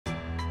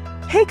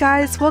Hey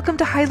guys, welcome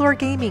to Hylore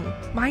Gaming.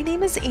 My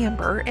name is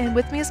Amber, and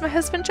with me is my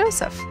husband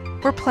Joseph.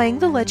 We're playing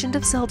The Legend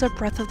of Zelda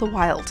Breath of the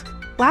Wild.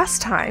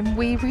 Last time,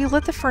 we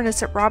relit the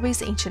furnace at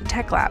Robbie's ancient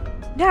tech lab.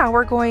 Now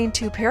we're going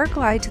to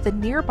paraglide to the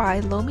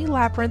nearby Lomei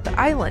Labyrinth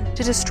Island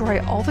to destroy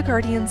all the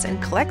guardians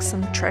and collect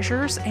some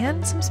treasures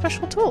and some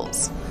special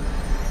tools.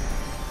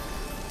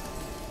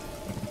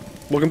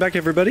 Welcome back,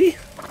 everybody.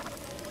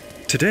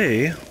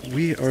 Today,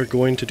 we are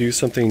going to do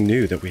something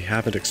new that we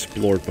haven't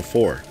explored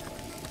before.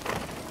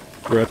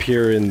 We're up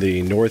here in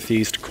the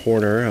northeast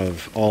corner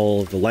of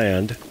all of the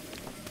land.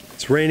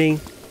 It's raining,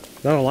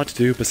 not a lot to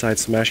do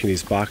besides smashing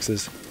these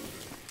boxes.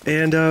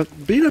 And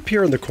being up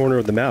here in the corner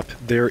of the map,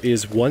 there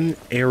is one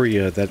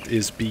area that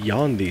is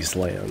beyond these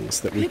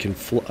lands that we can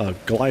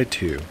glide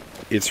to.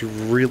 It's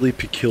really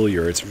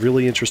peculiar, it's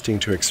really interesting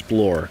to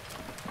explore.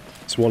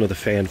 It's one of the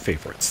fan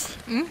favorites.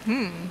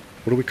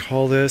 What do we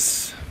call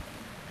this?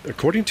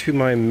 According to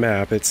my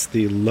map, it's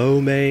the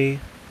Lomei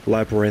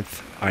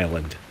Labyrinth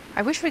Island.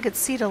 I wish we could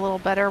see it a little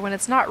better. When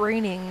it's not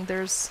raining,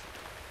 there's...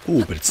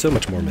 Ooh, but it's so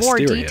much more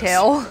mysterious. More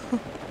detail.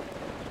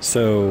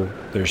 So,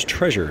 there's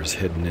treasures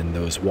hidden in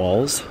those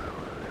walls.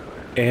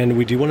 And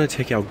we do want to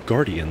take out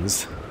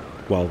guardians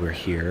while we're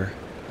here.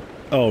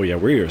 Oh yeah,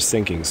 we are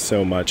sinking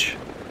so much.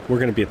 We're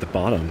going to be at the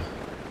bottom.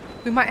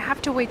 We might have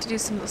to wait to do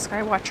some of the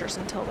Skywatchers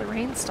until the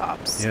rain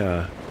stops.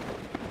 Yeah.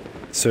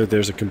 So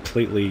there's a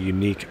completely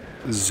unique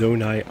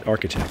Zonai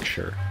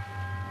architecture.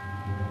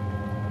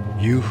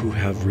 You who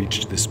have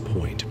reached this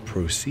point,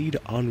 proceed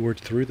onward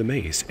through the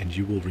maze and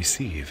you will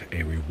receive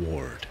a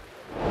reward.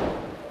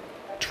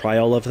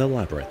 Trial of the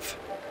Labyrinth.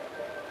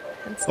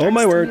 Oh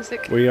my word,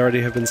 we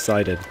already have been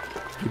sighted.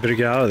 You better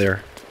get out of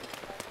there.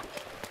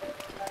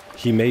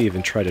 He may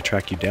even try to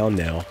track you down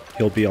now.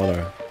 He'll be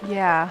on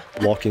a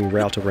walking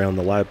route around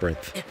the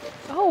labyrinth.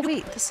 Oh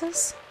wait, this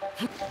is...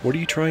 What are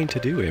you trying to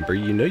do, Amber?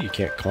 You know you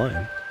can't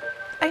climb.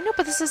 I know,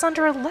 but this is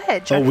under a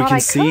ledge. Oh, we can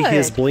see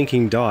his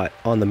blinking dot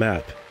on the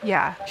map.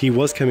 Yeah. He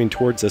was coming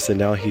towards us and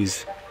now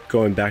he's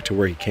going back to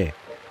where he came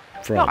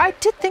from. No, I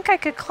did think I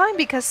could climb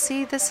because,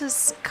 see, this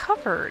is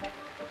covered.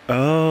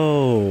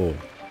 Oh.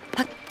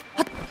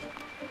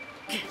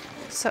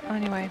 So,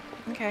 anyway,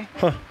 okay.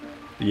 Huh.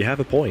 You have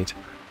a point.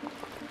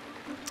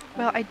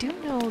 Well, I do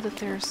know that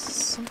there's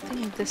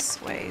something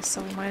this way,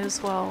 so we might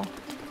as well...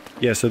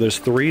 Yeah, so there's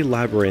 3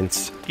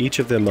 labyrinths, each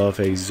of them of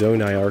a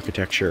Zonai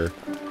architecture.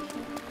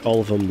 All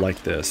of them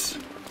like this.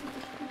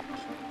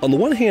 On the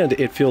one hand,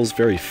 it feels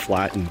very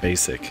flat and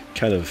basic,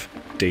 kind of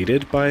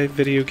dated by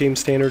video game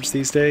standards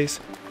these days.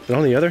 But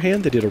on the other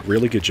hand, they did a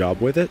really good job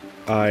with it.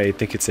 I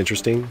think it's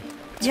interesting.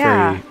 It's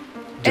very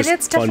just and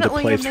it's fun to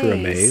play through a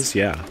maze.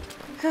 Yeah.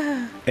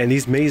 And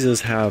these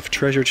mazes have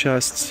treasure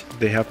chests,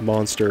 they have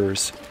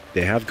monsters,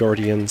 they have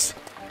guardians,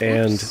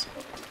 and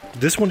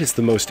this one is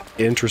the most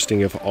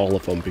interesting of all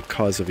of them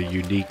because of a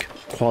unique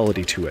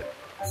quality to it.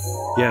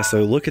 Yeah,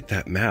 so look at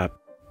that map.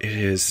 It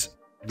is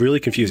really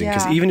confusing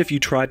because even if you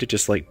try to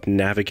just like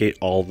navigate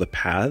all the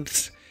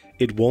paths,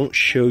 it won't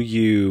show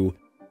you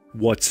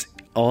what's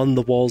on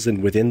the walls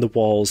and within the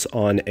walls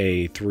on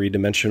a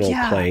 3-dimensional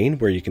plane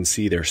where you can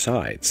see their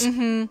sides.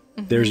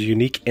 There's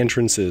unique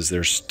entrances,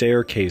 there's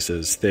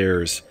staircases,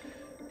 there's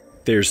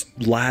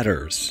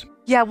ladders.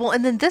 Yeah, well,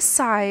 and then this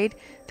side,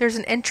 there's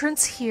an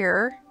entrance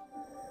here.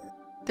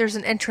 There's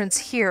an entrance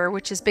here,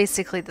 which is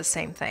basically the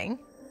same thing.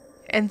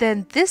 And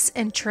then this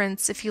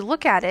entrance, if you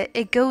look at it,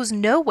 it goes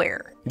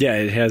nowhere. Yeah,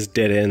 it has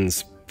dead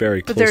ends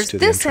very close to the entrance. But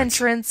there's this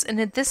entrance, and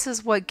this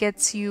is what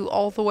gets you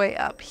all the way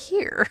up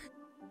here.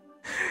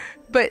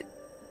 But,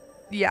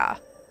 yeah.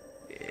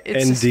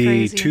 It's and the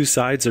crazy. 2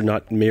 sides are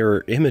not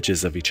mirror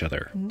images of each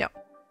other. No.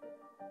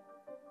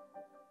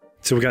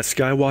 So we got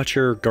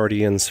Skywatcher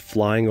guardians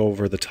flying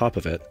over the top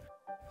of it.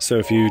 So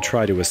if you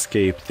try to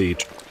escape the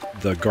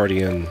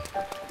guardian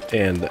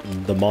and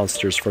the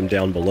monsters from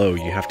down below,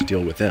 you have to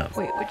deal with them.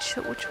 Wait, which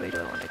way do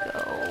I want to go?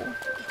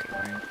 Okay,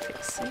 where I'm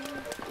facing.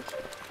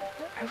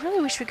 I really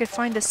wish we could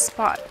find a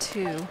spot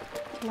to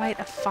light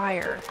a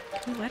fire.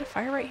 Can we light a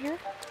fire right here?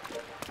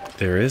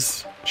 There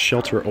is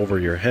shelter over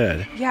your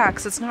head. Yeah,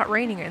 because it's not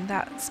raining in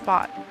that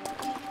spot.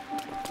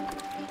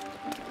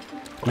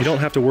 You don't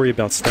have to worry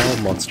about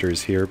style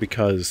monsters here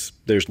because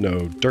there's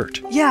no dirt.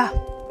 Yeah.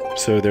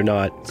 So they're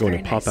not going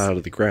to pop out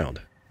of the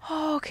ground.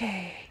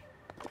 Okay.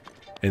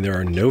 And there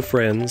are no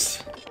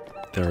friends.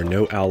 There are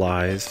no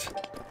allies.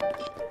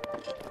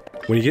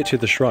 When you get to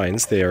the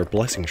shrines, they are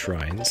blessing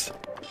shrines.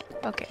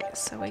 Okay,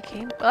 so we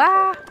came...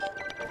 Ah!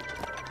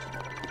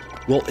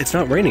 Well, it's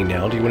not raining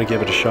now. Do you want to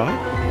give it a shot?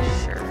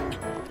 Sure.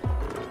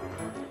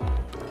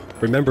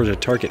 Remember to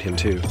target him,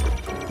 too.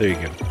 There you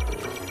go.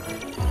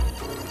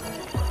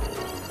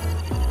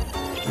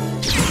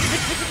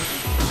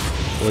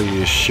 Well,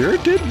 you sure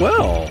did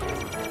well.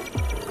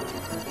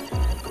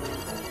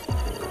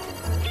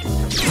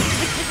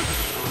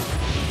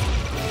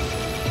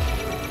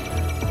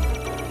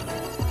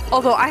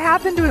 Although I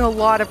have been doing a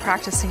lot of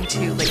practicing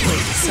too lately,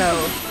 so...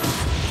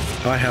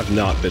 I have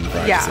not been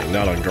practicing,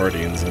 not on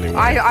Guardians anyway.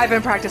 I've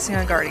been practicing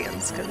on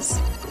Guardians, because...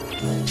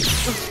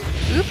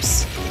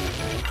 Oops.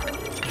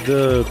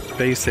 the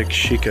basic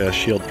Sheikah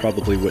shield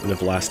probably wouldn't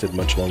have lasted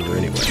much longer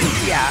anyway.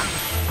 Yeah.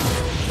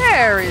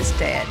 There is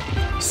dead.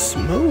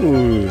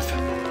 Smooth.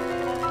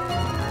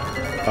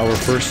 Our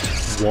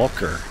first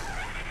walker.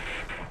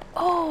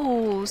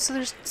 Oh, so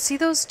there's, see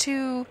those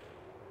two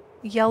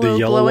yellow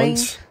yellow glowing?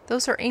 ones?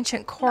 Those are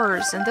ancient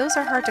cores, and those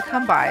are hard to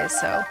come by,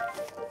 so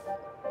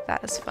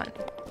that is fun.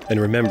 And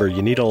remember,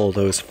 you need all of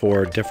those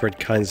for different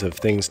kinds of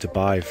things to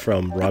buy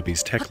from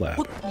Robbie's Tech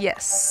Lab.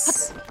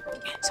 Yes.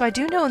 So I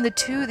do know in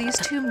these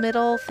two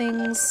middle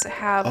things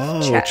have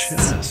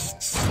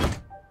chests.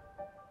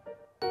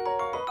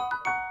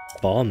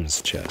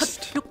 Bombs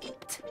chest.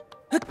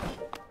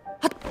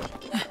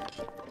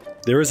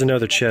 There is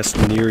another chest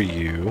near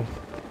you.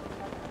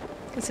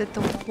 Is it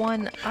the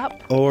one up?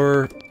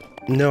 Or,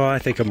 no, I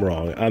think I'm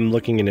wrong. I'm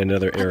looking in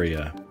another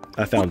area.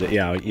 I found it,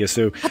 yeah,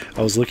 so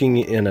I was looking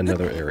in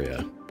another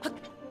area.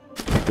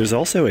 There's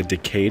also a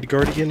decayed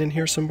guardian in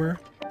here somewhere?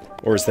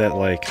 Or is that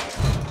like...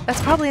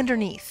 That's probably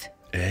underneath.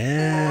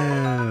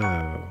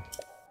 Oh.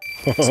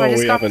 So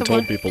We haven't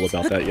told people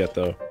about that yet,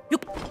 though.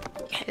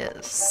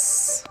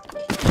 Yes.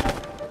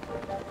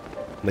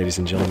 Ladies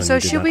and gentlemen, so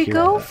should we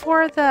go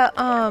for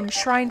the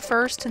shrine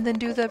first and then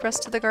do the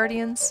rest of the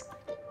guardians?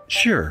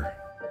 Sure.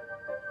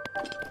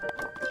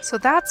 So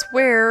that's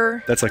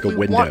where that's like a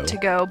window. Want to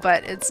go,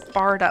 but it's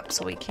barred up,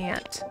 so we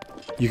can't.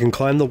 You can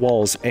climb the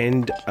walls,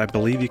 and I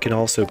believe you can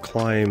also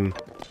climb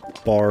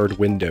barred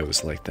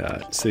windows like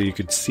that, so you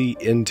could see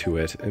into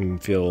it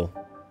and feel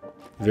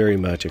very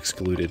much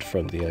excluded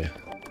from the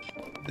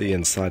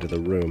inside of the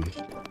room.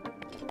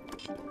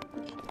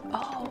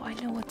 Oh, I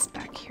know what's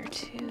back here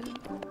too.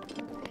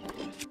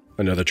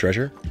 Another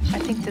treasure? I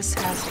think this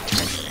has a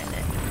treasure in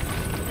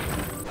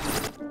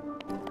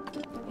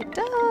it. It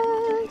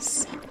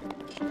does.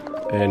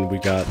 And we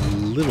got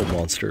little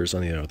monsters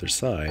on the other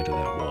side of that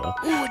wall.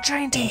 Ooh, a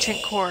giant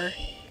ancient core.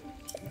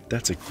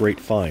 That's a great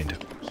find.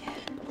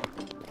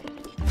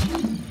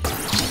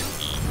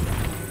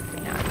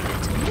 Now I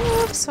need to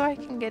move so I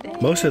can get in.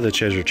 Most of the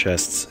treasure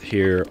chests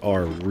here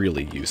are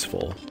really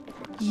useful.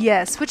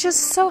 Yes, which is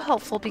so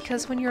helpful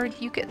because when they're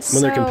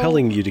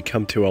compelling you to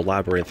come to a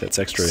labyrinth that's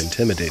extra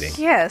intimidating.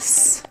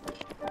 Yes.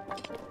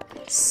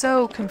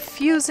 So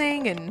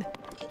confusing and...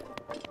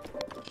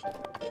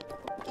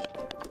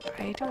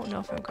 I don't know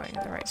if I'm going in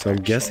the right direction. So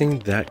I'm guessing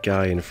that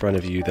guy in front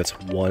of you that's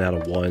 1 out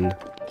of 1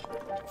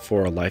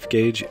 for a life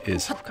gauge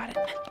is... Oh, got it.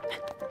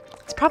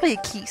 It's probably a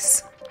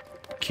Keese.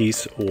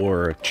 Keese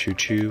or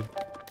Choo-Choo?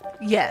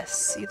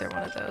 Yes, either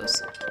one of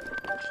those.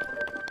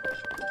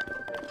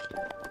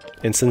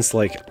 And since,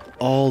 like,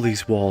 all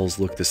these walls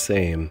look the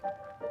same...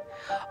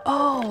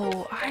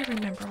 Oh, I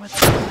remember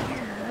what's up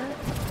here.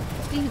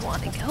 We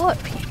want to go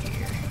up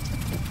here.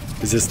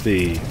 Is this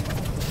the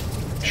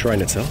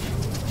shrine itself?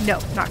 No,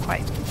 not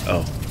quite.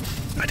 Oh,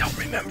 I don't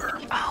remember.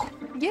 Oh,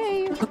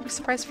 yay!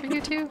 Surprise for you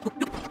too.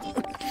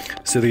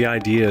 So the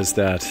idea is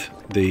that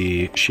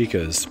the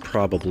Sheikahs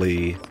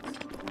probably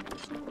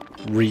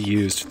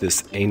reused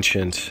this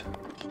ancient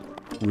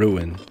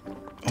ruin.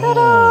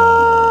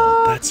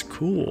 Oh, that's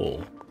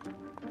cool.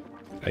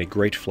 A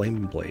great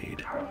flame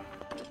blade.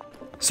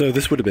 So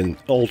this would have been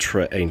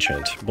ultra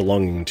ancient,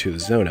 belonging to the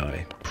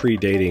Zonai,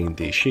 predating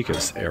the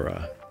Sheikahs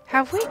era.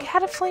 Have we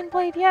had a flame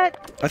blade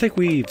yet? I think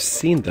we've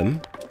seen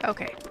them.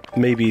 Okay.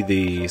 Maybe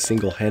the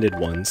single-handed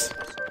ones.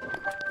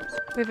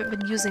 We haven't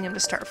been using them to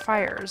start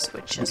fires,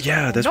 which is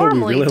yeah, that's what we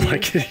really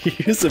like to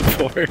use it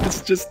for.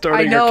 It's just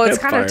starting. I know it's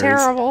kind of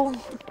terrible.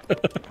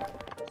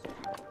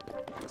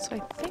 So I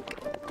think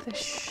the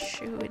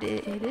shoot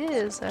it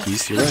is.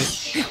 Yes, you're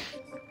right.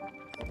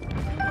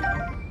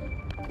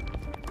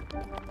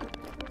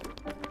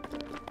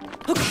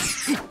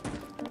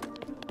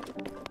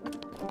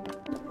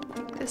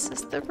 This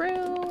is the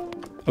room.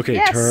 Okay,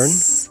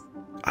 yes. Turn.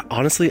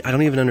 Honestly, I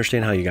don't even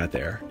understand how you got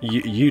there.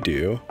 You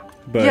do,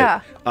 but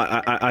yeah.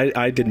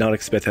 I did not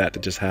expect that to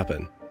just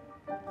happen.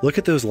 Look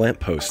at those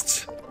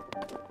lampposts.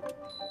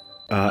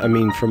 I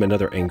mean, from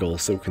another angle,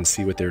 so we can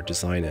see what their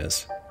design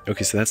is.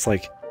 Okay, so that's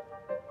like...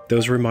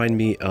 Those remind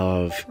me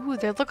of... Ooh,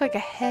 they look like a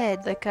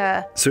head, like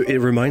a... So it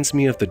reminds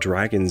me of the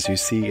dragons you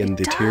see in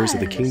the Tears of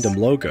the Kingdom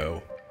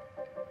logo.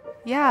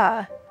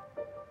 Yeah.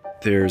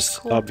 There's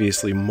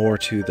obviously more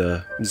to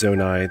the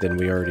Zonai than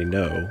we already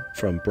know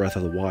from Breath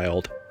of the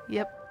Wild.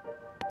 Yep.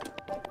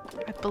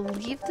 I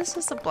believe this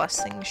is a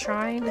blessing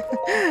shrine,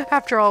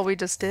 after all we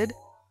just did.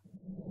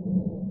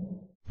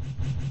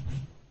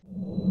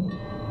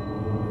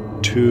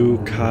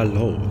 Tu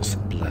Kalo's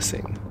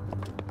blessing.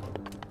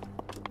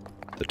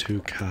 The Tu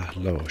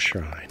Kalo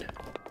shrine.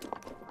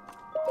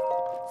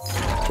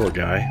 Poor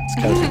guy. It's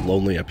kind of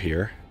lonely up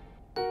here.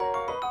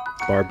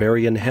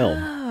 Barbarian helm.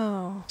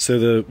 Oh. So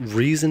the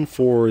reason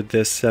for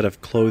this set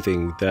of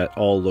clothing that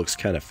all looks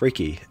kind of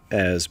freaky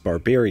as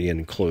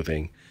barbarian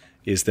clothing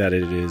is that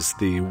it is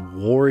the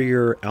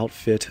warrior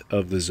outfit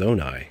of the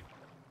Zonai.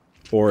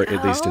 Or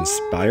at least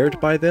inspired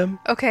by them.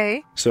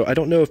 Okay. So I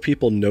don't know if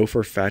people know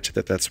for a fact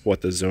that that's what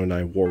the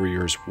Zonai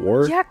warriors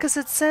wore. Yeah, because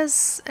it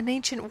says an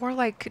ancient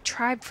warlike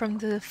tribe from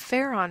the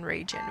Pharaon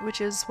region, which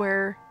is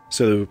where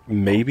So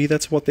maybe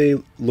that's what they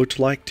looked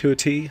like to a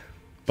T,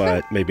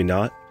 but maybe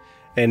not.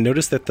 And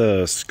notice that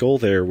the skull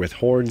there with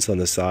horns on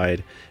the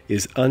side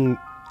is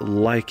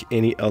unlike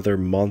any other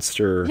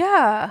monster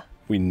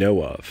we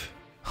know of.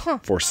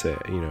 For say,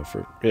 I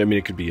mean,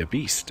 it could be a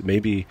beast,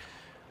 maybe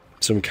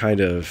some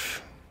kind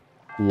of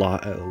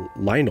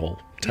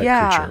Lionel type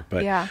creature,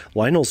 but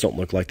Lionels don't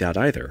look like that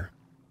either.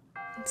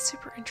 It's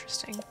super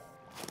interesting.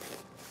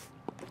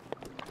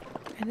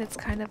 And it's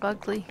kind of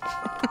ugly.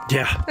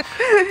 Yeah.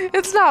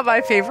 It's not my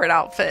favorite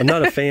outfit. I'm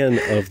not a fan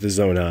of the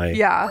Zonai.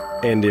 Yeah.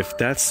 And if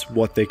that's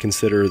what they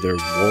consider their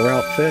war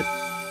outfit,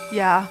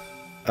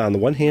 on the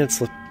one hand,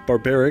 it's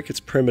barbaric,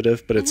 it's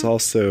primitive, but it's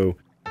also...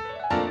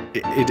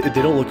 they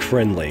don't look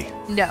friendly.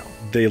 No.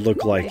 They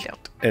look like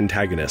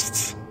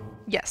antagonists.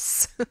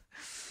 Yes.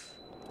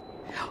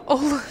 Oh,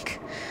 look.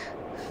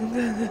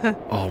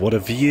 Oh, what a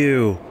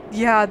view.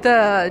 Yeah,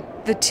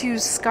 the two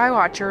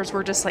Skywatchers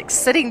were just like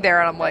sitting there,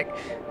 and I'm like,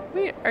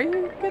 wait, are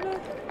you gonna...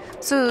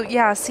 So,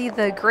 yeah, see,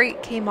 the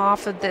grate came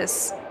off of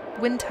this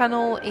wind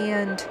tunnel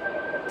and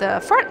the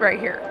front right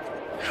here.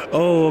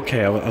 Oh,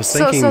 okay. I was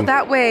thinking... So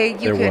that way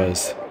you there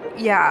was.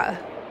 Yeah.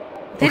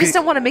 They just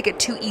don't want to make it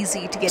too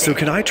easy to get in. So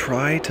can I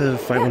try to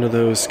fight one of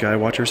those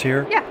Skywatchers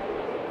here? Yeah.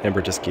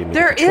 Amber just gave me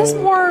There the control. is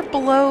more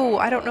below.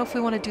 I don't know if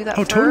we want to do that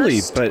first. Oh,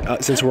 totally.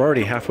 But since we're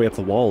already halfway up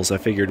the walls, I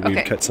figured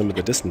we'd cut some of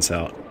the distance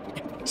out.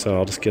 So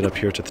I'll just get up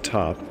here to the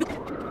top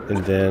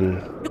and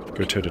then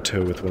go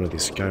toe-to-toe with one of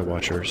these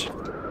Skywatchers.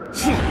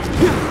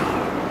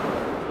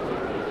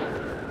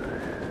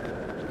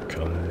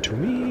 Come to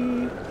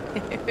me.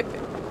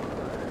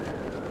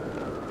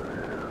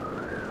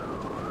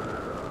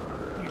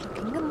 You're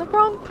looking in the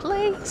wrong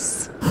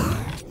place.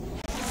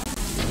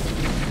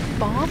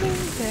 Bombing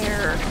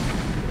their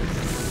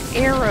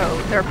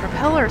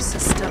propeller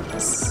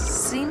systems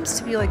seems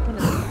to be like one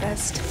of the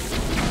best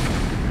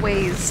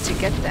ways to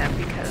get them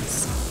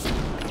because...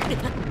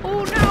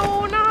 Oh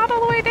no, not all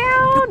the way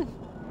down!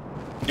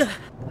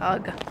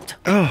 Ugh.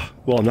 Oh,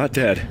 well, I'm not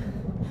dead.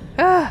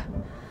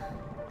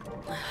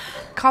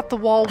 Caught the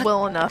wall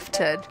well enough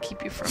to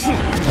keep you from...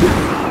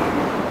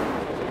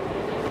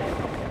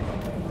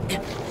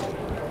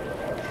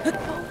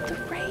 Oh, the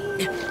rain!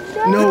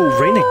 No,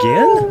 rain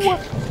again?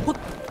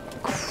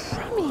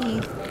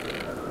 Crummy.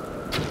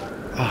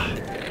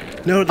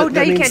 No,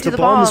 that means the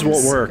bombs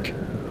won't work.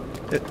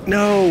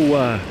 No!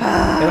 And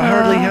I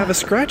hardly have a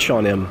scratch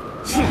on him.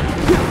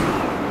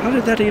 How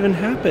did that even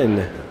happen?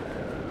 You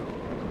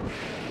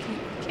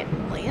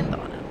can't land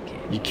on him,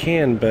 can you? You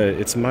can, but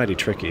it's mighty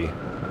tricky.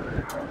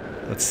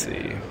 Let's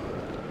see.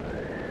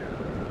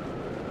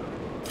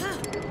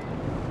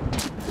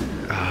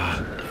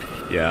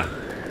 Yeah.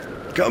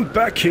 Come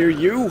back here,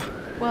 you!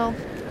 Well...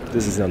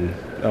 This is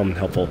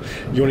unhelpful.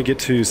 You want to get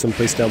to some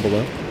place down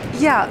below?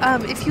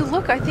 Yeah, if you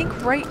look, I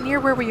think right near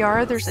where we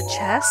are, there's a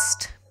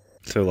chest.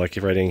 So, like,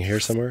 you're right in here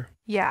somewhere?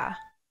 Yeah.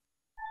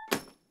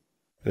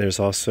 There's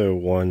also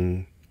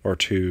one or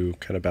two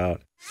kind of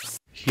about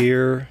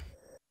here.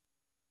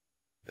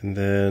 And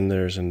then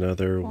there's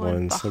another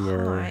one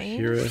somewhere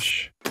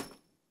here-ish.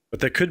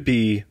 But that could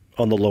be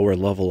on the lower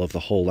level of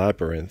the whole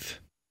labyrinth.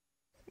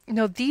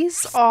 No,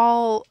 these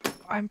all...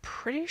 I'm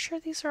pretty sure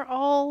these are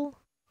all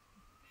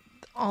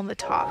on the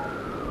top.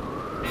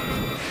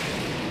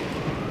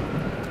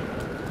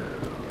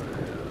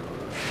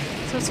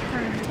 So it's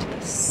hard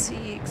to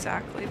see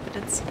exactly, but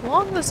it's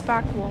along this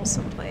back wall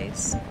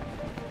someplace.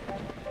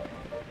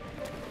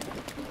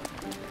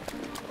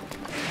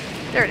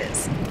 There it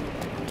is.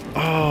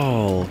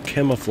 Oh,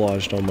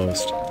 camouflaged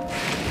almost.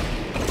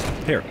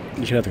 Here,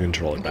 you can have the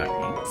controller back.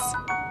 Thanks.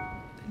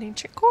 An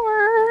ancient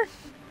core.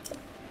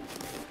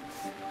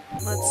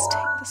 Let's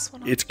take this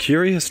one off. It's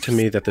curious to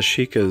me that the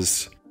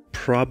Sheikahs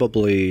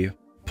probably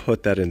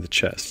put that in the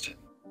chest.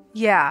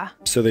 Yeah.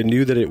 So they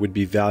knew that it would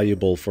be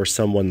valuable for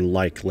someone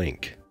like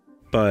Link.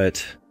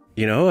 But,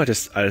 you know, I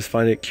just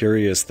find it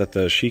curious that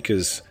the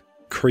Sheikahs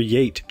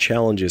create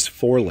challenges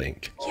for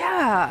Link.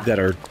 Yeah. That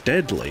are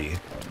deadly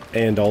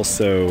and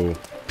also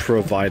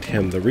provide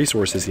him the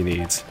resources he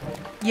needs.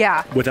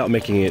 Yeah. Without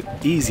making it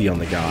easy on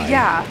the guy.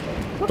 Yeah.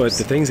 Whoops. But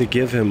the things they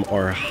give him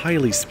are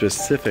highly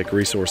specific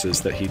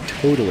resources that he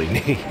totally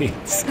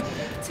needs.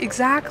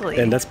 Exactly.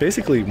 And that's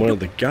basically one of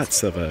the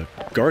guts of a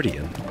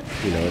guardian.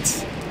 You know,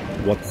 it's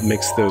what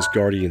makes those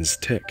guardians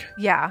tick.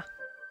 Yeah.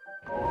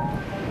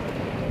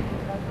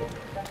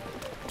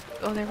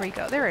 Oh, there we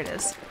go. There it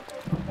is.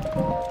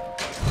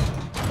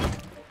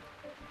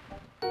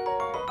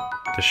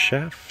 The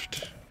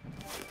shaft.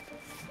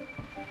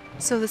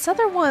 So this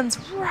other one's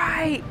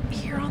right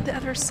here on the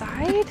other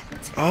side.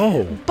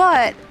 Oh.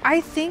 But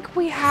I think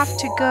we have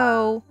to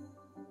go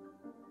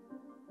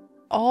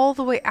all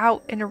the way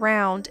out and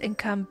around and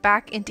come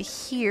back into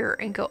here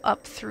and go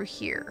up through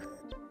here.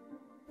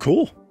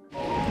 Cool.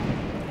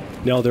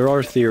 Now, there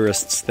are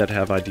theorists that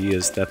have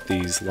ideas that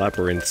these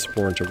labyrinths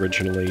weren't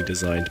originally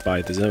designed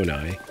by the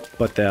Zonai,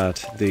 but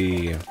that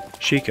the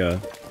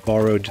Sheikah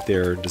borrowed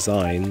their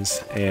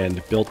designs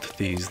and built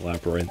these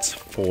labyrinths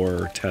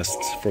for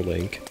tests for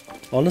Link.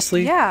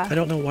 Honestly, yeah. I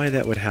don't know why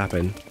that would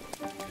happen.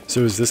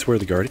 So is this where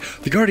the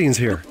Guardian's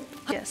here?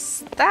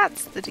 Yes,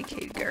 that's the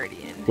decayed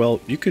guardian.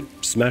 Well, you could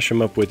smash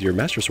him up with your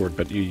Master Sword,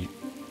 but you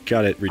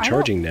got it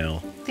recharging now.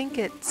 I think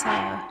it's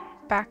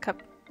back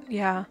up.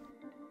 Yeah.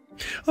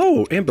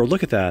 Oh, Amber,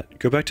 look at that.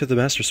 Go back to the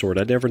Master Sword.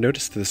 I'd never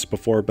noticed this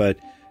before, but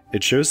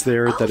it shows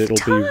there that it'll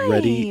be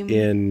ready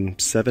in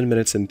 7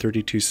 minutes and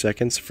 32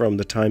 seconds from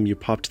the time you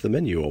popped the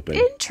menu open.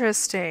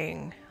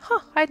 Interesting. Huh,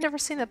 I'd never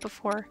seen that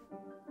before.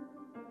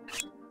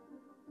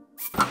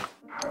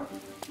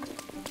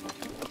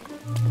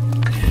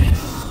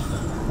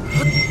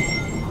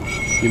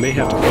 You may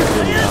have to put it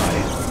in the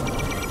eye.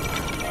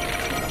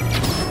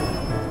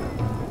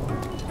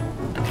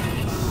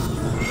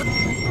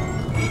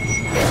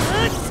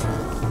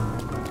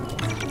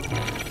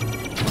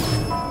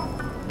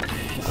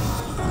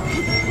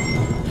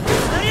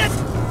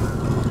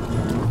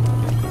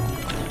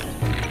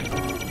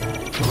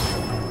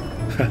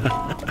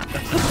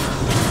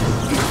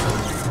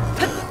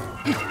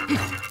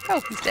 Oh,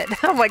 he's dead.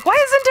 I'm like, why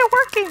isn't it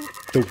working?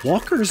 The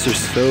walkers are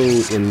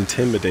so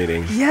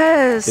intimidating.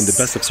 Yes. In the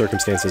best of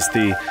circumstances,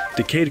 the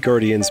decayed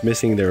guardians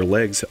missing their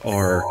legs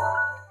are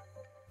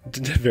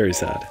very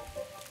sad.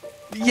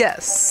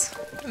 Yes.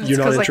 You're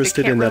not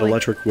interested in that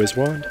electric whiz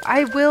wand?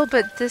 I will,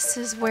 but this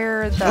is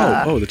where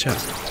the... Oh, the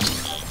chest.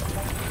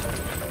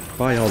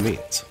 By all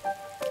means.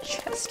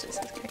 Chest is...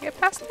 Can I get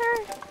past there?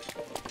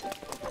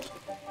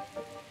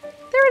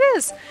 There it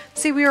is!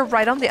 See, we were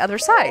right on the other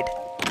side.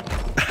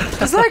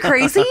 Isn't that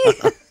crazy?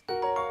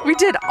 We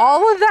did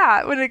all of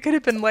that when it could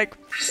have been like...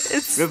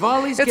 It's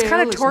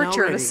kind of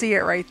torture to see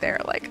it right there.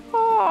 Like,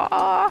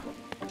 aww.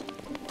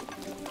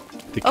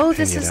 Oh,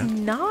 this is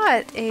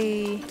not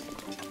a...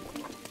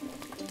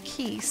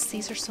 Keys.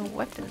 These are some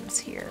weapons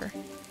here.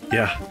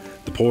 Yeah,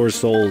 the poor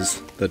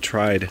souls that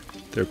tried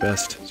their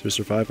best to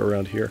survive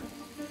around here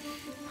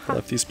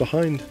left these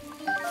behind.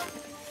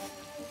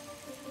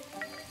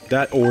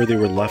 That or they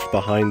were left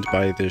behind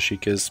by the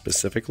Sheikahs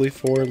specifically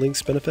for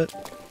Link's benefit.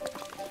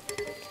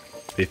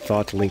 They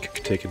thought Link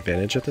could take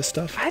advantage of this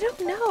stuff. I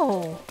don't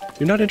know.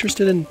 You're not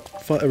interested in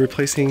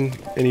replacing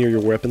any of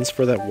your weapons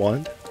for that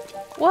wand?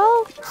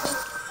 Well...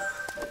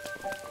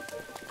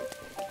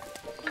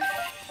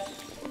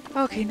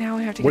 Okay, now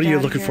we have to get What are you out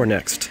of looking here. for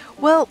next?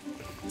 Well,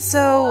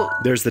 so...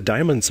 There's the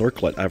diamond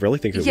circlet. I really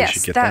think that we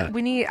should get that.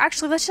 We need...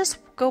 Actually, let's just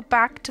go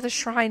back to the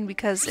shrine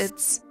because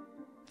it's...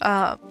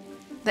 the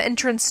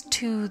entrance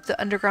to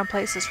the underground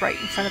place is right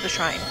in front of the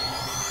shrine.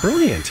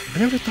 Brilliant. I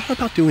never thought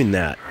about doing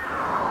that.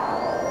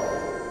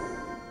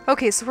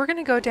 Okay, so we're going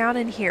to go down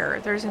in here.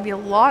 There's going to be a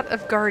lot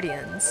of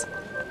guardians.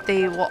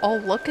 They will all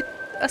look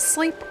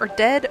asleep or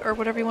dead or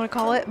whatever you want to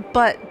call it,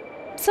 but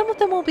some of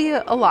them will be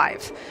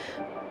alive.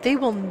 They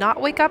will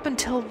not wake up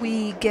until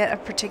we get a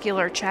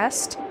particular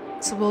chest.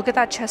 So we'll get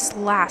that chest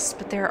last,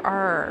 but there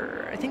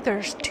are... I think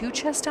there's 2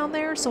 chests down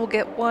there, so we'll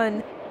get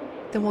one.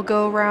 Then we'll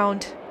go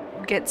around,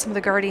 get some of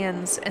the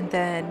guardians, and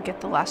then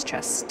get the last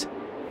chest.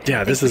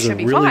 Yeah, this is a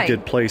really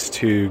good place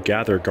to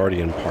gather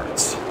guardian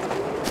parts.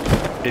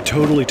 It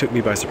totally took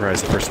me by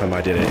surprise the first time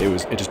I did it.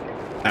 It just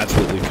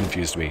absolutely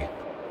confused me.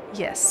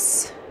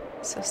 Yes.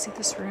 So see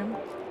this room?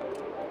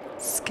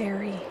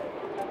 Scary.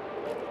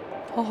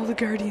 All the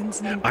guardians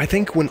in the... I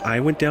think when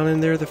I went down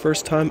in there the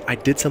first time, I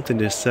did something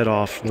to set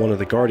off one of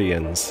the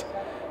guardians,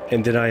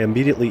 and then I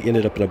immediately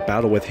ended up in a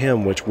battle with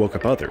him, which woke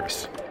up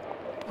others.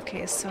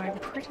 Okay, so I'm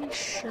pretty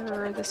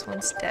sure this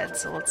one's dead,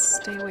 so let's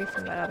stay away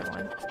from that other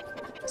one.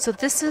 So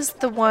this is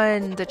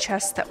the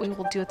chest that we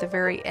will do at the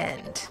very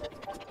end.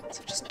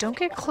 So just don't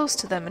get close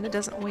to them and it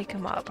doesn't wake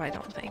them up, I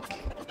don't think.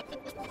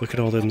 Look at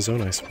all them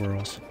Zonai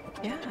swirls.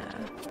 Yeah.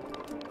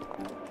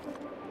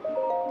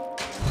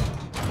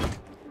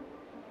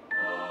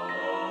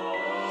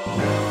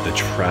 The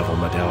travel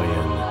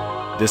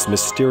medallion. This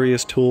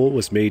mysterious tool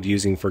was made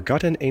using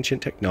forgotten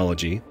ancient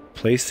technology.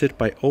 Place it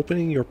by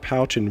opening your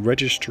pouch and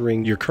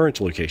registering your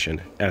current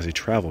location as a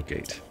travel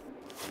gate.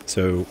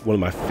 So one of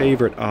my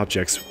favorite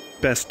objects,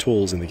 best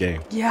tools in the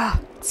game. Yeah.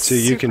 So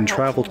you can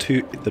travel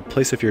to the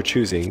place of your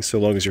choosing so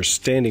long as you're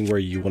standing where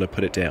you want to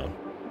put it down.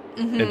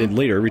 And then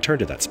later return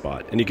to that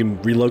spot. And you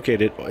can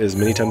relocate it as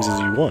many times as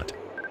you want.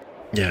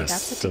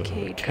 Yes, so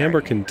Camber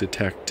can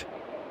detect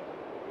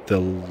the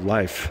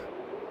life,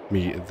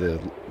 the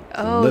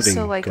living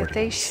so like guardians. if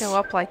they show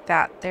up like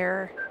that,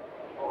 they're...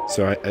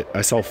 So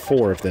I saw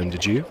 4 of them.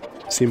 Did you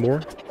see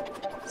more?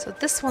 So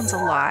this one's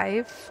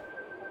alive.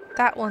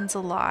 That one's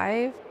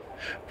alive.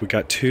 We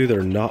got 2 that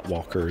are not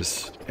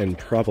walkers, and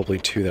probably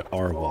 2 that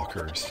are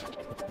walkers.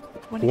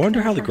 I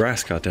wonder how the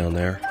grass got down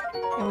there.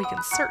 And we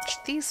can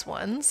search these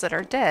ones that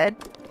are dead.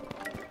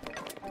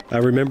 I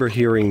remember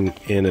hearing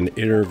in an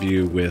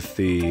interview with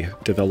the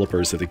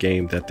developers of the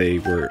game that they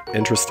were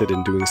interested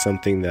in doing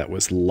something that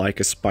was like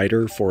a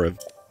spider for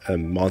a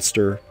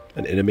monster,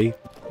 an enemy.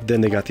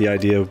 Then they got the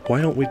idea,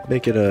 why don't we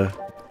make it a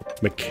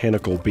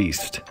mechanical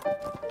beast?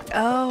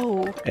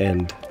 Oh.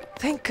 And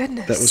thank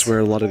goodness. That was where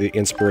a lot of the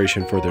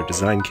inspiration for their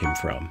design came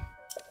from.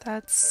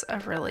 That's a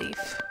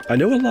relief. I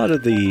know a lot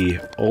of the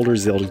older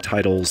Zelda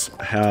titles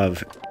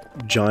have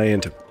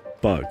giant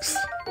bugs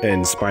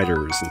and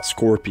spiders and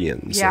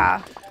scorpions.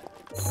 Yeah.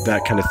 And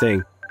that kind of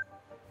thing.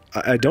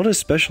 I don't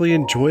especially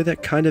enjoy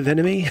that kind of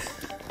enemy.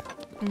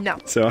 No.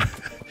 So,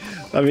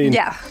 I mean...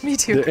 Yeah, me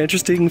too. They're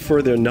interesting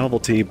for their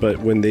novelty, but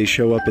when they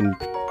show up in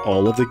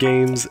all of the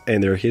games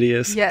and they're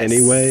hideous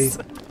anyway,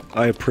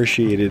 I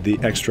appreciated the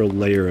extra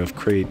layer of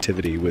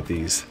creativity with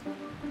these.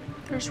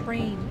 There's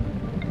rain.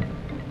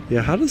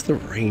 Yeah, how does the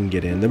rain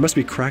get in? There must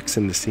be cracks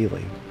in the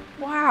ceiling.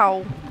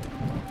 Wow.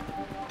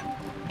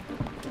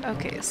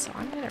 Okay, so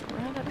I'm gonna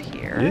run up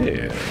here.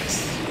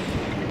 Yes.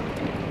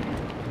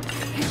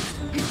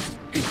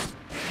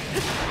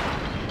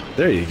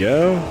 There you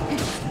go.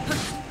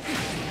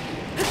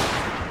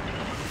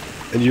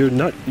 And you're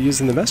not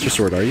using the Master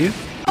Sword, are you?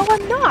 Oh,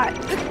 I'm not!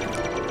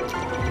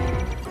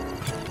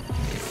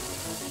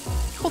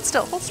 Hold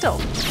still, hold still.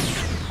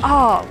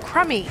 Oh,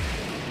 crummy.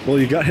 Well,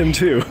 you got him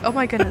too. Oh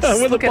my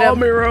goodness. With Look a at ball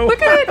him. arrow.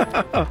 Look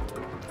at it!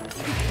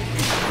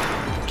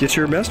 Get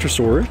your Master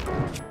Sword.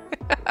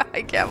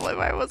 I can't believe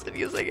I wasn't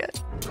using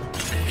it.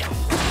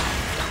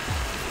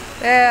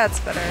 That's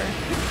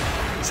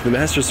better. So the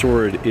Master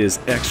Sword is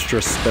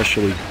extra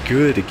specially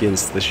good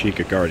against the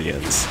Sheikah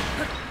Guardians.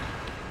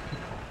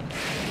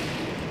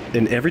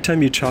 And every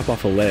time you chop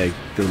off a leg,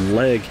 the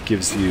leg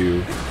gives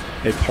you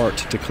a part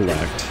to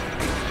collect.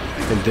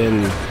 And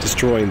then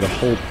destroying the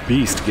whole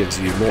beast gives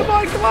you more. Come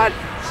on, come on!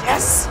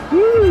 Yes!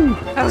 Woo!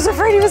 I was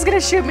afraid he was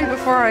gonna shoot me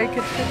before I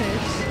could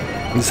finish.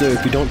 And so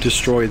if you don't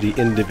destroy the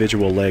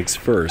individual legs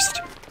first,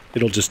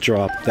 it'll just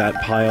drop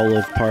that pile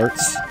of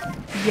parts.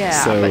 Yeah,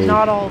 so but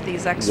not all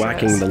these extras.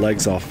 Whacking the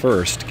legs off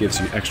first gives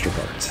you extra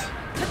parts.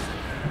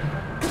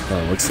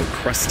 Oh, it looks so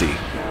crusty.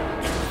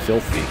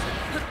 Filthy.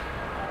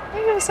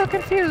 He was so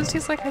confused.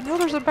 He's like, I know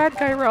there's a bad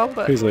guy around,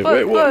 but... He's like,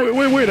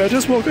 wait, I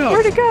just woke up.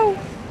 Where'd he go?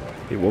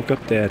 He woke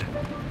up dead.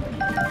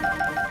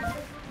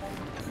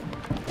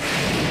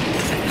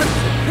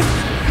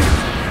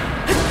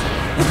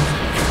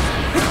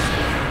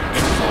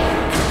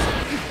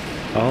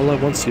 All I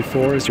want you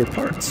for is your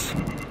parts.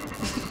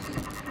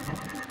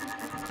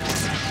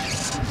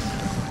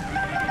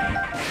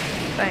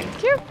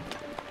 Thank you.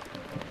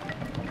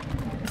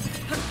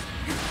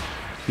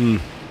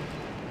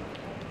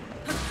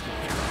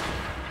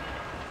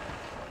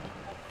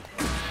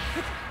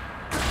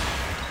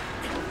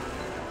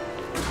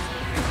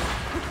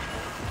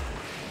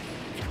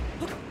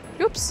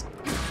 Oops.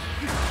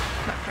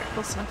 Not quite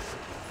close enough.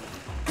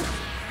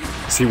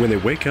 See, when they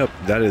wake up,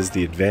 that is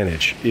the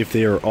advantage. If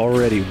they are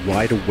already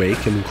wide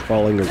awake and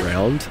crawling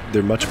around,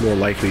 they're much more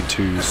likely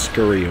to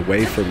scurry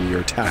away from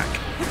your attack.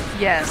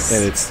 Yes.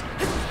 And it's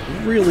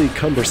really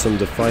cumbersome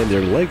to find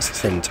their legs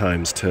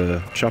sometimes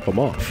to chop them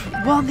off.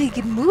 Well, they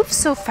can move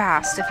so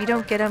fast if you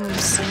don't get them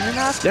soon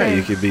enough. Yeah, then...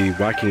 you could be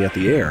whacking at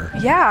the air.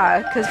 Yeah,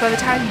 because by the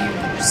time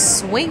you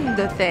swing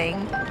the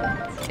thing,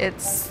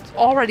 it's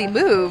already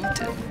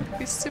moved.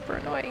 It's super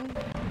annoying.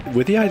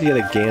 With the idea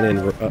that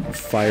Ganon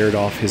fired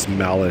off his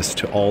malice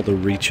to all the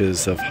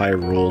reaches of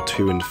Hyrule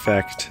to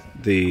infect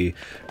the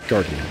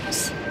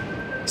Guardians,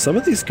 some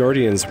of these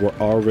Guardians were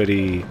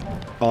already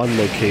on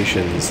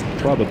locations,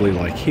 probably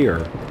like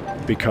here,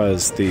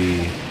 because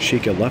the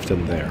Sheikah left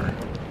them there.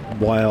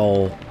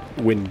 While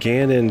when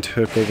Ganon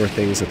took over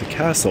things at the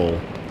castle,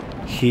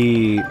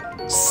 he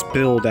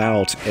spilled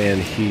out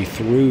and he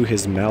threw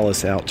his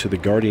malice out to the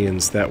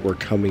Guardians that were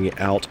coming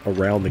out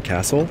around the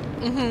castle,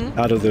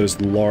 out of those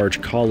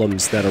large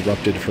columns that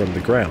erupted from the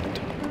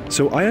ground.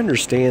 So I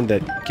understand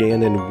that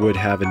Ganon would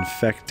have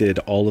infected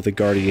all of the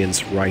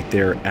Guardians right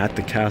there at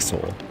the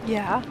castle.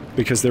 Yeah.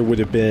 Because there would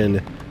have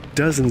been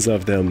dozens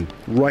of them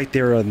right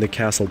there on the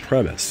castle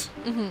premise.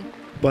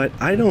 But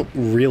I don't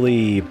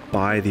really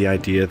buy the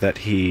idea that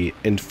he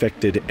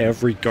infected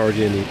every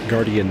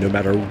guardian no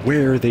matter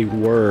where they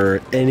were,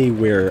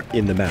 anywhere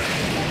in the map.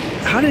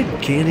 How did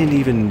Ganon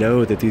even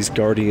know that these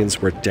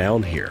Guardians were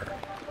down here?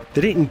 They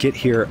didn't get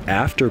here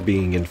after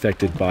being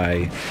infected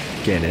by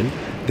Ganon.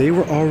 They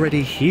were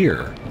already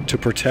here to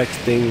protect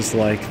things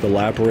like the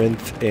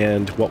labyrinth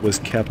and what was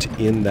kept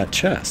in that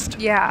chest.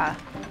 Yeah.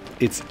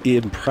 It's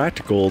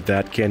impractical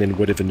that Ganon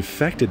would have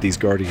infected these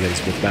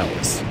Guardians with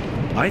malice.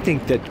 I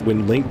think that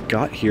when Link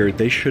got here,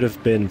 they should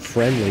have been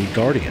friendly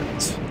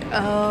Guardians.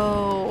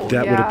 Oh,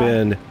 that would have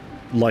been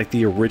like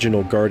the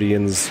original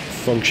Guardians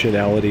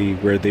functionality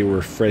where they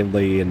were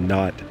friendly and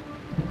not...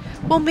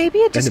 Well, maybe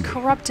it just enemy.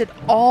 corrupted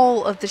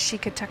all of the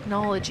Sheikah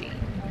technology.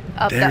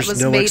 There's that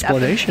was no made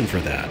explanation for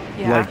that.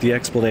 Yeah. Like, the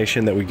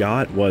explanation that we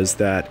got was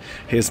that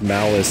his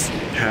malice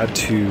had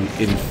to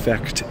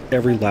infect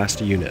every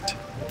last unit.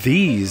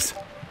 These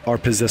are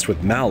possessed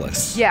with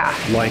malice. Yeah.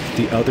 Like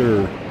the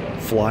other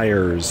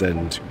flyers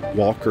and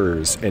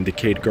walkers and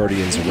decayed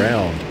guardians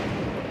around.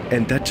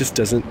 And that just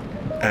doesn't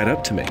add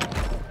up to me.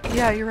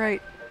 Yeah, you're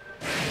right.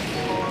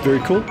 Very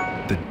cool.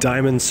 The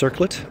Diamond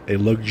Circlet, a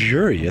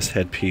luxurious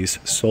headpiece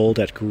sold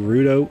at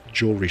Gerudo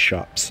jewelry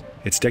shops.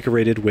 It's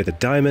decorated with a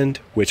diamond,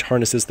 which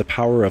harnesses the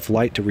power of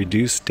light to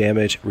reduce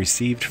damage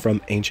received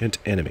from ancient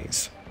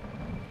enemies.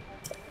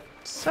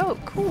 So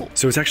cool.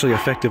 So it's actually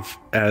effective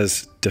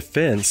as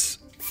defense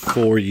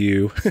for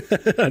you.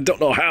 I don't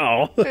know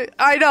how.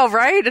 I know,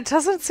 right? It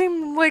doesn't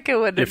seem like it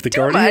would. If the do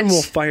Guardian much.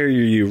 will fire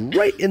you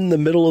right in the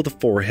middle of the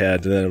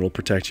forehead, then it'll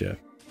protect you.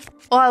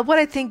 Well, what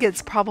I think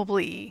it's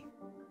probably,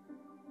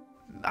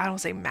 I don't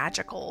say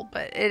magical,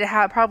 but it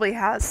probably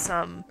has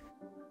some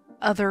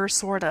other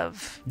sort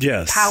of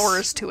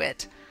powers to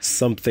it.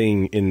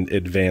 Something in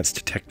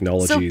advanced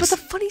technologies. So, but the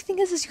funny thing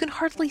is you can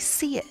hardly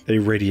see it. A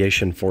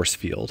radiation force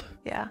field.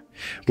 Yeah.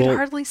 You can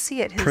hardly see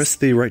it. Press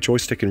the right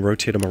joystick and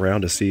rotate them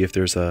around to see if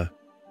there's a...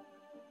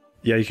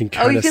 Yeah, you can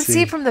kind of see... Oh, you can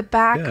see from the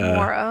back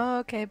more. Oh,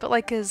 okay. But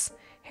like his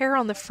hair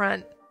on the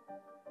front...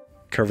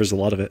 Covers a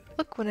lot of it.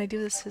 Look, when I do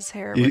this, his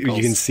hair you wiggles.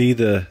 You can see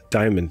the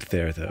diamond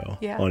there, though,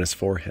 on his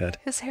forehead.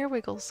 His hair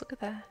wiggles. Look at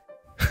that.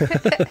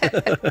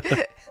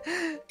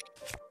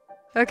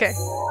 Okay.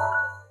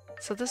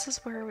 So this is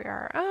where we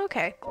are. Oh,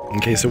 okay.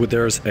 Okay, so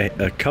there's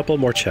a couple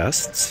more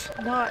chests.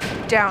 Not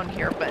down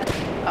here, but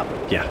up.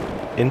 Yeah.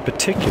 In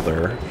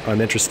particular, I'm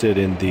interested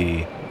in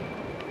the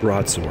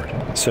broadsword.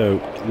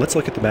 So let's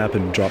look at the map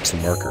and drop some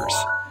markers.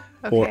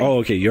 Okay.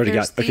 Okay, you already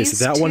got... Okay,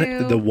 so that one,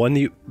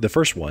 two. the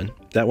first one,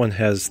 that one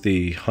has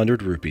the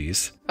 100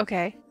 rupees.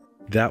 Okay.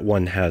 That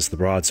one has the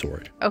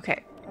broadsword.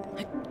 Okay.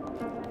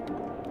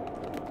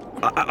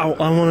 I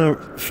want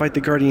to fight the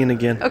Guardian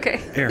again.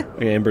 Okay. Here.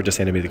 Okay, Amber just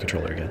handed me the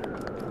controller again.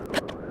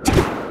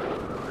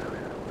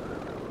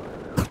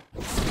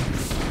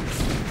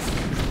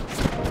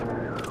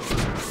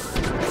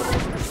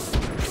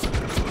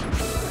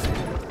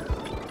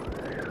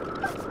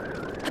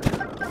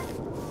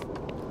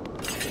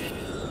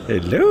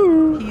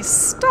 Hello? He's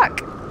stuck.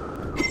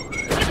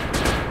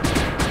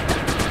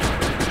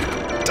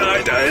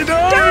 Die, die,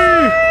 die!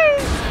 Die!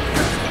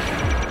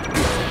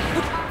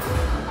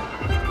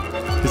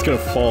 He's gonna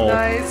fall.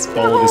 Nice.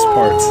 All of his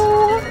parts.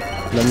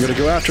 And I'm gonna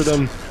go after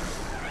them.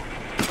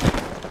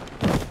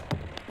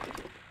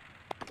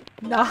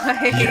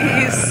 Nice.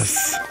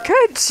 Yes.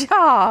 Good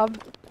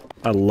job.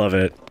 I love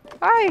it.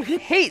 I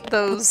hate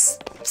those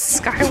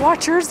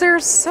Skywatchers. They're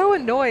so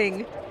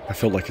annoying. I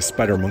felt like a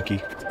spider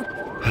monkey.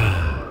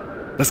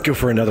 Let's go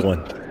for another one.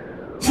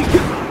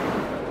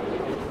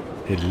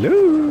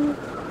 Hello?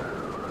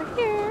 I'm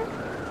here.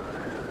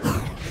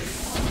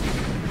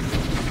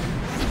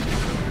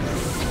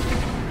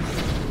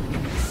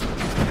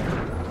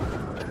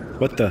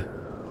 What the?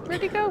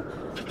 Where'd he go?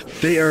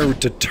 They are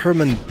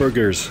determined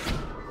burgers.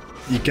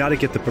 You gotta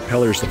get the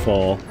propellers to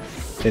fall,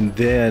 and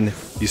then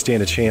you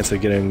stand a chance of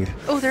getting...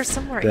 Oh, there's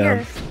some right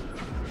them. here.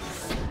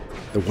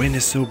 The wind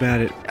is so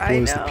bad it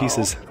blows to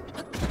pieces.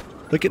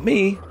 Look at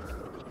me.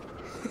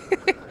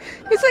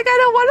 He's like, I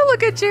don't want to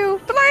look at you,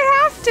 but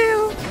I have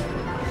to.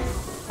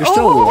 You're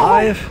still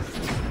alive?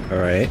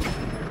 Alright.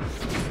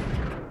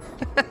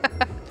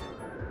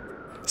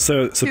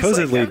 So,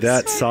 supposedly like,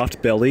 that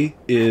soft belly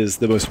is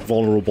the most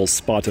vulnerable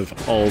spot of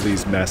all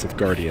these massive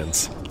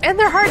guardians. And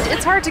they're hard.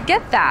 It's hard to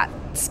get that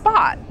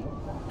spot.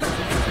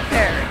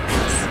 There it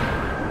is.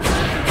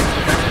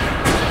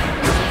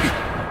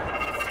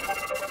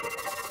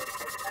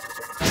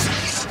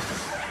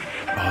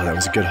 Oh, that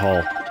was a good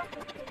haul.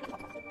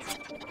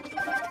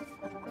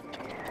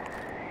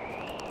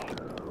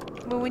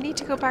 Well, we need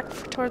to go back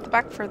toward the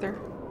back further.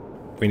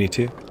 We need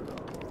to?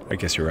 I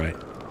guess you're right.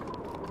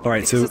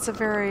 Alright, so it's a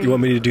very... you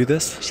want me to do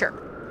this? Sure.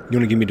 You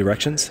want to give me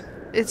directions?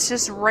 It's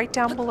just right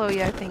down below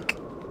you, I think.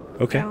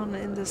 Okay. Down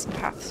in this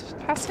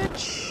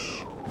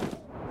passage.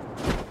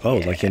 Oh,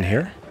 yeah. Like in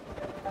here?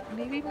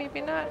 Maybe,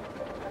 maybe not.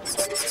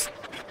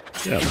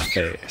 Get out of my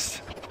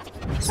face.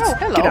 Oh,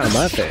 hello. Get out of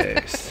my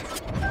face.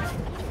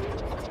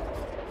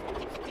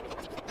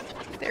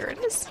 There it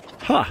is.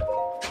 Ha!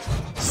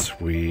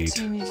 Sweet.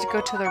 So you need to go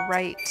to the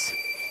right.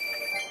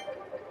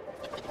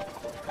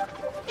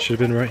 Should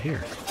have been right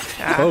here.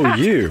 Ah. Oh,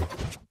 you!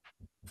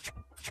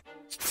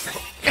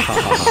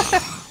 Ta-da!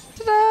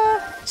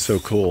 So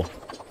cool.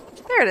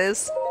 There it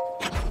is.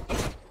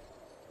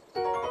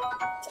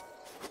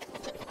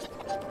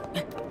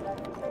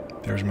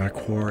 There's my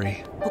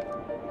quarry.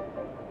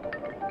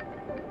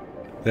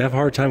 They have a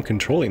hard time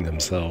controlling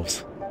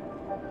themselves.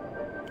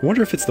 I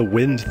wonder if it's the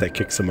wind that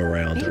kicks them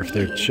around, or if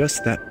they're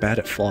just that bad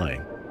at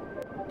flying.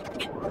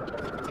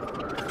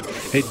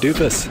 Hey,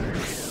 doofus!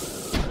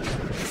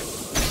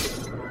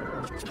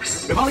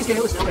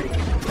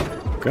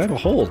 Grab a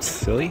hold,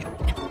 silly.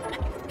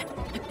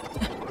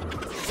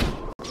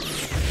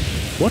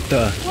 What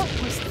the? What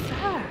was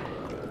that?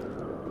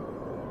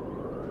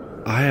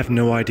 I have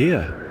no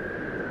idea.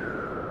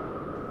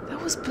 That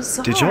was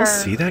bizarre. Did y'all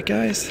see that,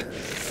 guys?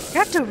 You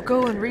have to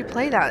go and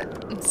replay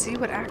that and see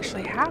what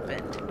actually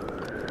happened.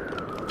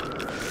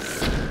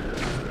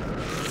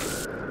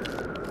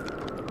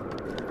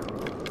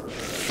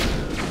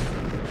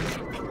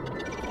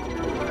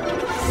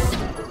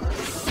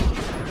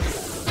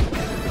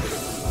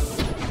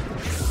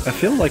 I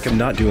feel like I'm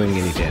not doing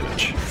any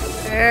damage.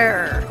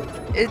 There.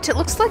 It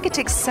looks like it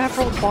takes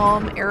several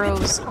bomb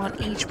arrows on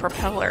each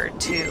propeller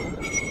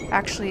to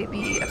actually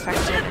be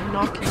effective in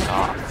knocking it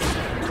off.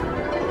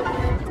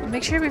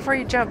 Make sure before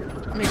you jump,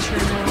 make sure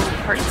no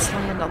parts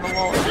land on the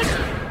wall over here.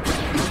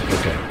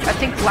 Okay. I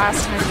think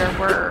last time there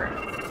were.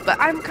 But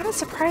I'm kind of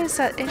surprised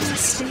that any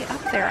stay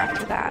up there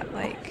after that.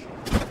 Like...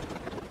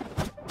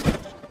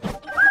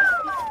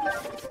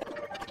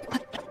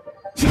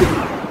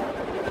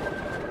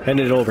 Hand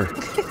it over.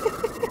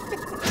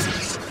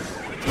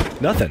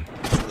 Nothing.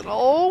 It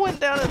all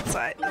went down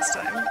inside this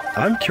time.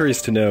 I'm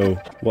curious to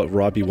know what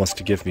Robbie wants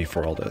to give me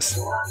for all this.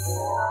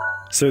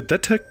 So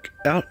that took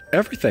out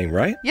everything,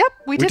 right? Yep,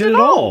 we did it it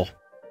all.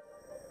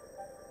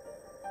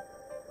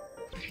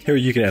 Here,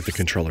 you can have the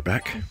controller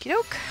back.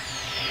 Okey-doke.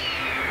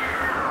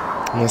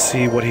 Let's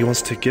see what he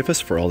wants to give us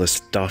for all this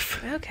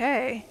stuff.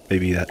 Okay.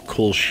 Maybe that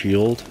cool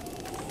shield.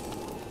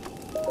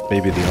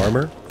 Maybe the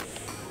armor.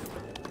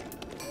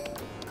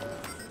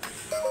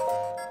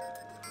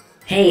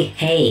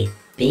 Hey,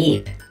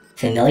 beep.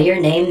 Familiar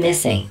name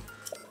missing.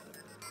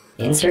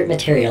 Insert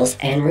materials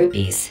and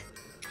rupees.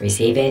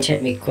 Receive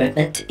ancient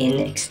equipment in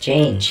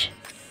exchange.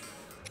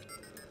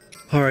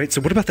 Alright, so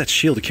what about that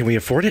shield? Can we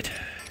afford it?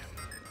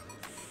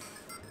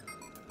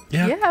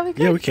 Yeah, we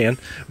could. Yeah, we can.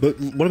 But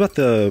what about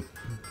the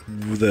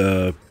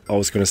I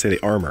was going to say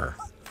the armor.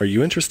 Are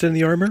you interested in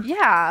the armor?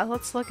 Yeah,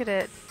 let's look at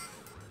it.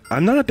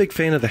 I'm not a big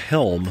fan of the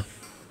helm,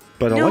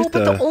 but I like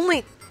the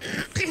only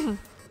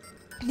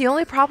the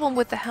only problem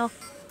with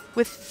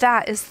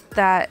that is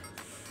that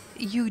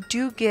you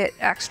do get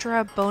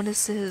extra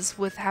bonuses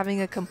with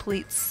having a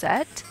complete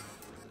set,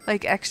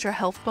 like extra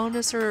health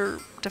bonus or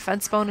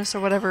defense bonus or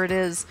whatever it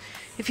is,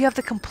 if you have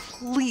the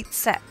complete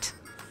set.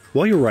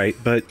 Well, you're right,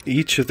 but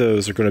each of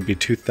those are going to be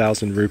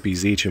 2,000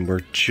 rupees each, and we're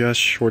just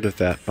short of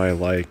that by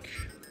like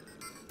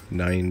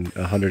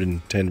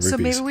 110 rupees. So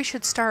maybe we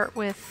should start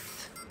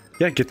with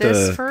get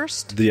this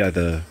first? The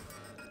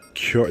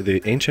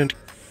ancient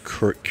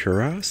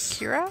cuirass?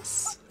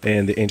 Cuirass?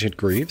 And the ancient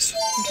greaves.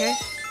 Okay.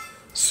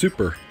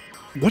 Super.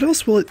 What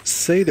else will it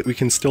say that we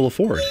can still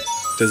afford?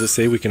 Does it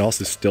say we can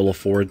also still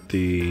afford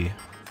the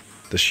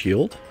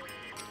shield?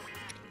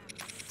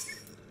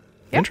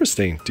 Yep.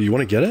 Interesting. Do you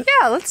want to get it?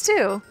 Yeah, let's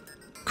do.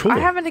 Cool. I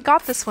haven't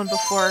got this one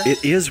before.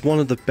 It is one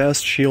of the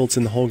best shields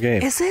in the whole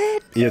game. Is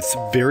it? It's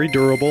very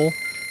durable.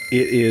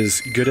 It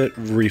is good at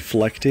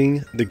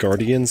reflecting the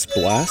Guardian's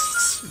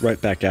blasts right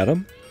back at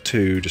them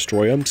to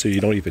destroy them, so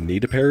you don't even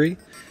need a parry.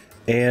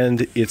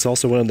 And it's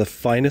also one of the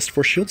finest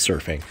for shield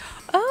surfing.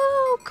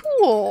 Oh,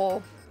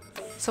 cool.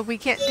 So we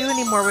can't do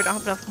any more. We don't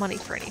have enough money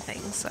for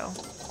anything, so...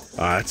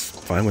 That's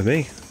fine with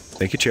me.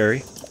 Thank you,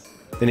 Cherry.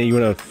 And then you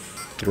want to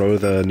throw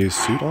the new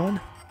suit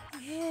on?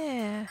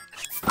 Yeah.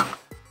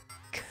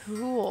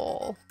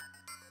 Cool.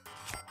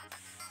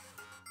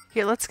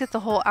 Here, let's get the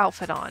whole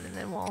outfit on, and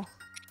then we'll...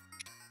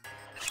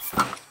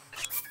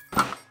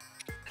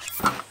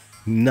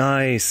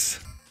 Nice.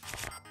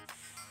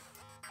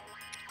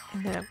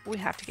 And then we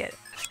have to get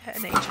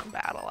an ancient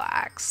battle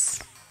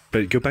axe.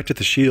 But go back to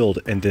the shield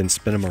and then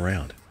spin them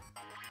around.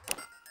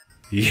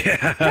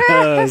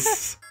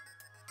 Yes!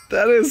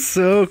 That is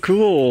so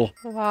cool.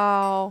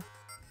 Wow.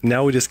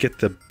 Now we just get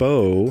the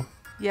bow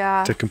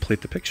to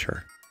complete the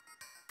picture.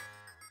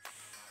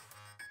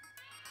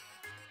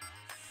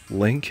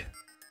 Link,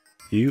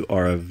 you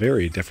are a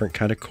very different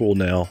kind of cool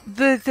now.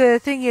 The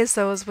thing is,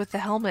 though, is with the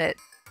helmet,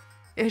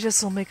 it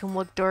just will make him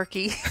look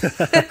dorky.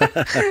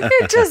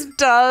 It just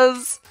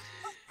does.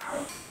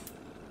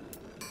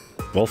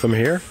 Well, from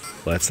here,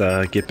 let's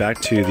get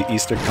back to the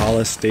Eastern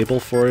Palace stable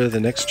for the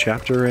next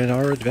chapter in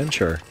our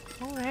adventure.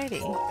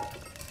 Alrighty.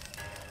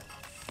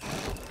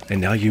 And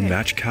now you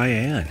match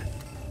Cayenne.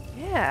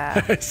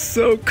 Yeah. It's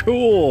so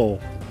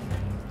cool.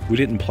 We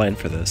didn't plan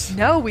for this.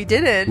 No, we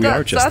didn't. We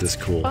are just this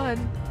cool. Fun.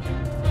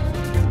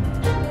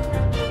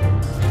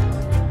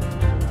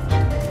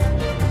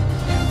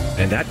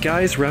 And that,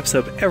 guys, wraps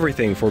up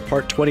everything for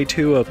part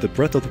 22 of the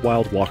Breath of the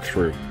Wild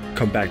walkthrough.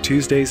 Come back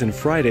Tuesdays and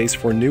Fridays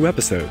for new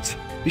episodes.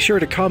 Be sure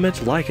to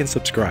comment, like, and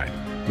subscribe.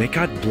 May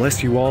God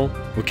bless you all.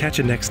 We'll catch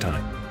you next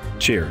time.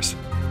 Cheers.